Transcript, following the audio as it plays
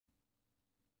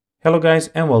Hello guys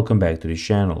and welcome back to this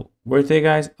channel, where today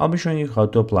guys I'll be showing you how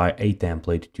to apply a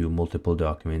template to multiple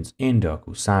documents in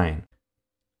DocuSign.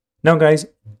 Now guys,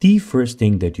 the first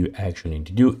thing that you actually need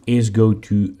to do is go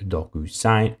to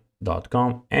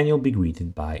DocuSign.com and you'll be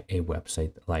greeted by a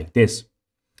website like this.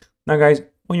 Now guys,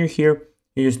 when you're here,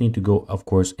 you just need to go of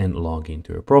course and log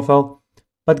into your profile.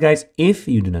 But guys, if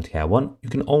you do not have one, you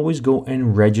can always go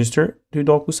and register to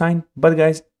DocuSign. But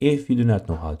guys, if you do not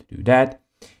know how to do that,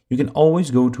 you can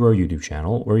always go to our YouTube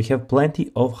channel where we have plenty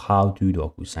of how to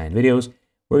DocuSign videos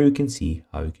where you can see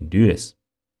how you can do this.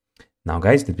 Now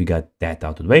guys, that we got that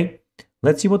out of the way,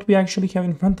 let's see what we actually have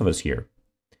in front of us here.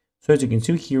 So as you can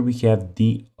see here, we have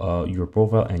your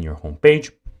profile and your home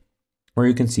page where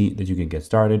you can see that you can get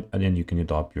started and then you can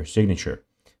adopt your signature.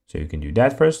 So you can do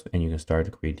that first and you can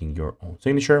start creating your own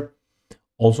signature.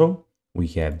 Also, we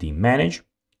have the manage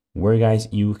where guys,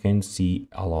 you can see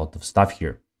a lot of stuff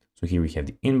here. So here we have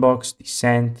the inbox, the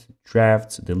sent,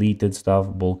 drafts, deleted stuff,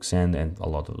 bulk send, and a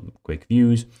lot of quick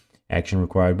views, action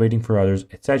required, waiting for others,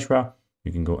 etc.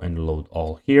 You can go and load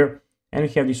all here. And we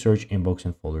have the search inbox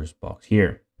and folders box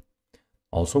here.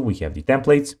 Also, we have the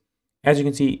templates. As you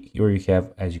can see, here you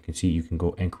can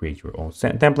go and create your own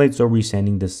template. So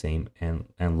resending the same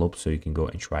envelope. So you can go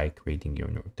and try creating your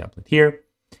new template here.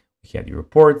 We have the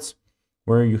reports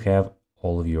where you have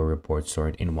all of your reports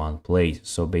stored in one place.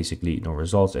 So basically no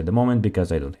results at the moment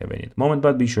because I don't have any at the moment,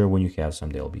 but be sure when you have some,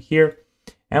 they'll be here.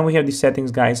 And we have the settings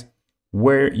guys,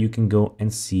 where you can go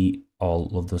and see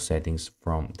all of the settings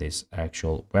from this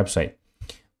actual website.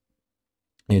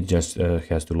 It just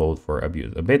has to load for a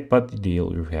bit, but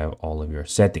you have all of your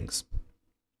settings.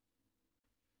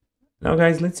 Now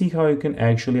guys, let's see how you can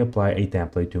actually apply a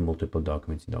template to multiple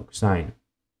documents in DocuSign.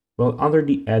 Well, under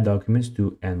the Add Documents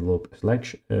to Envelope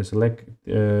section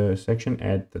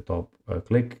at the top,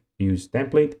 click Use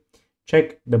Template.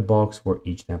 Check the box for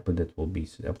each template that will be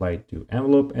applied to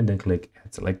envelope and then click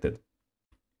Add Selected.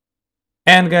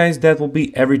 And guys, that will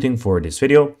be everything for this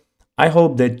video. I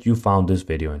hope that you found this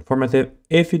video informative.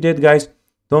 If you did guys,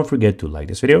 don't forget to like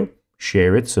this video,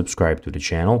 share it, subscribe to the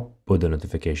channel, put the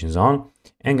notifications on.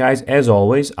 And guys, as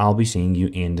always, I'll be seeing you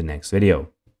in the next video.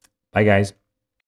 Bye guys.